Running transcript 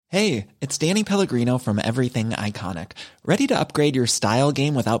Hey, it's Danny Pellegrino from Everything Iconic. Ready to upgrade your style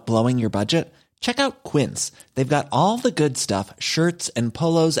game without blowing your budget? Check out Quince. They've got all the good stuff, shirts and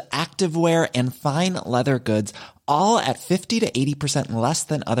polos, activewear, and fine leather goods, all at 50 to 80% less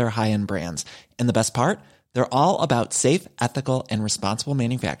than other high-end brands. And the best part? They're all about safe, ethical, and responsible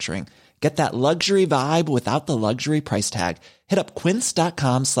manufacturing. Get that luxury vibe without the luxury price tag. Hit up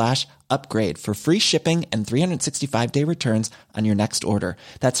quince.com/upgrade for free shipping and 365-day returns on your next order.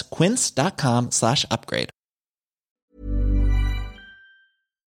 That's quince.com/upgrade.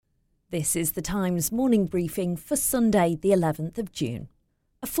 This is the Times morning briefing for Sunday, the 11th of June.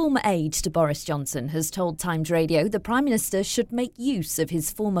 A former aide to Boris Johnson has told Times Radio the Prime Minister should make use of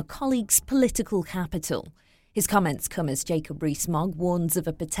his former colleague's political capital. His comments come as Jacob Rees-Mogg warns of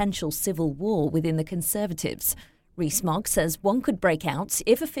a potential civil war within the Conservatives. Rees-Mogg says one could break out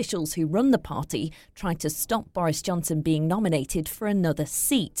if officials who run the party try to stop Boris Johnson being nominated for another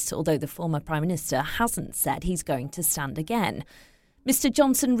seat, although the former Prime Minister hasn't said he's going to stand again. Mr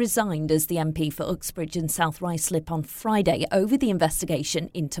Johnson resigned as the MP for Uxbridge and South Ruislip on Friday over the investigation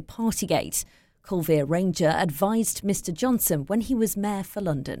into Partygate. Colville Ranger advised Mr Johnson when he was Mayor for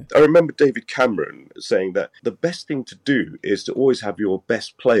London. I remember David Cameron saying that the best thing to do is to always have your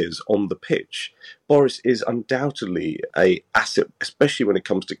best players on the pitch. Boris is undoubtedly an asset, especially when it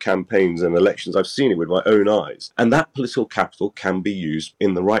comes to campaigns and elections. I've seen it with my own eyes. And that political capital can be used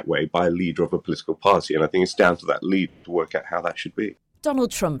in the right way by a leader of a political party. And I think it's down to that leader to work out how that should be.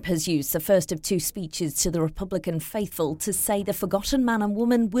 Donald Trump has used the first of two speeches to the Republican faithful to say the forgotten man and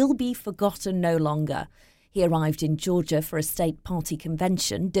woman will be forgotten no longer. He arrived in Georgia for a state party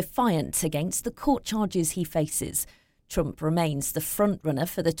convention, defiant against the court charges he faces. Trump remains the frontrunner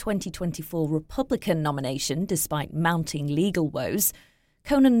for the 2024 Republican nomination despite mounting legal woes.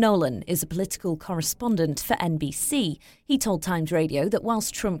 Conan Nolan is a political correspondent for NBC. He told Times Radio that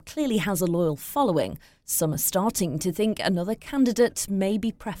whilst Trump clearly has a loyal following, some are starting to think another candidate may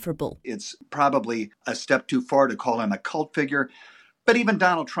be preferable. It's probably a step too far to call him a cult figure, but even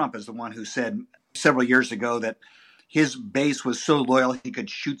Donald Trump is the one who said several years ago that his base was so loyal he could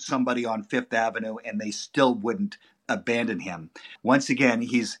shoot somebody on Fifth Avenue and they still wouldn't abandon him. Once again,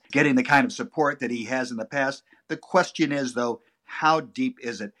 he's getting the kind of support that he has in the past. The question is, though, how deep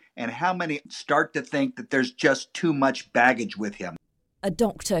is it? And how many start to think that there's just too much baggage with him? A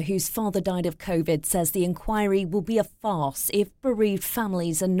doctor whose father died of COVID says the inquiry will be a farce if bereaved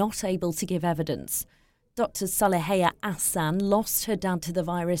families are not able to give evidence. Dr. Saleheya Ahsan lost her dad to the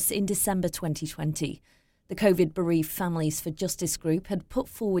virus in December 2020. The COVID Bereaved Families for Justice group had put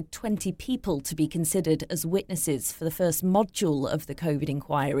forward 20 people to be considered as witnesses for the first module of the COVID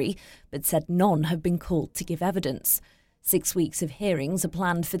inquiry, but said none have been called to give evidence. 6 weeks of hearings are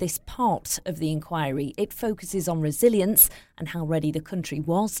planned for this part of the inquiry. It focuses on resilience and how ready the country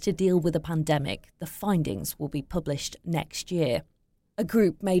was to deal with a pandemic. The findings will be published next year. A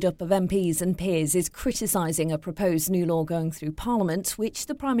group made up of MPs and peers is criticising a proposed new law going through Parliament, which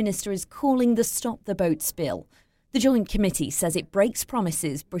the Prime Minister is calling the Stop the Boats Bill. The Joint Committee says it breaks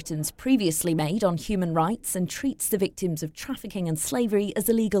promises Britain's previously made on human rights and treats the victims of trafficking and slavery as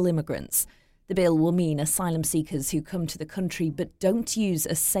illegal immigrants. The bill will mean asylum seekers who come to the country but don't use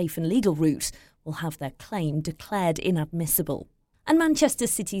a safe and legal route will have their claim declared inadmissible. And Manchester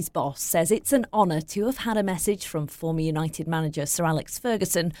City's boss says it's an honour to have had a message from former United manager Sir Alex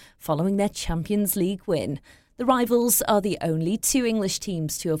Ferguson following their Champions League win. The rivals are the only two English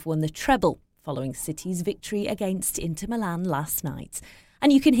teams to have won the treble following City's victory against Inter Milan last night.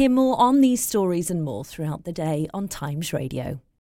 And you can hear more on these stories and more throughout the day on Times Radio.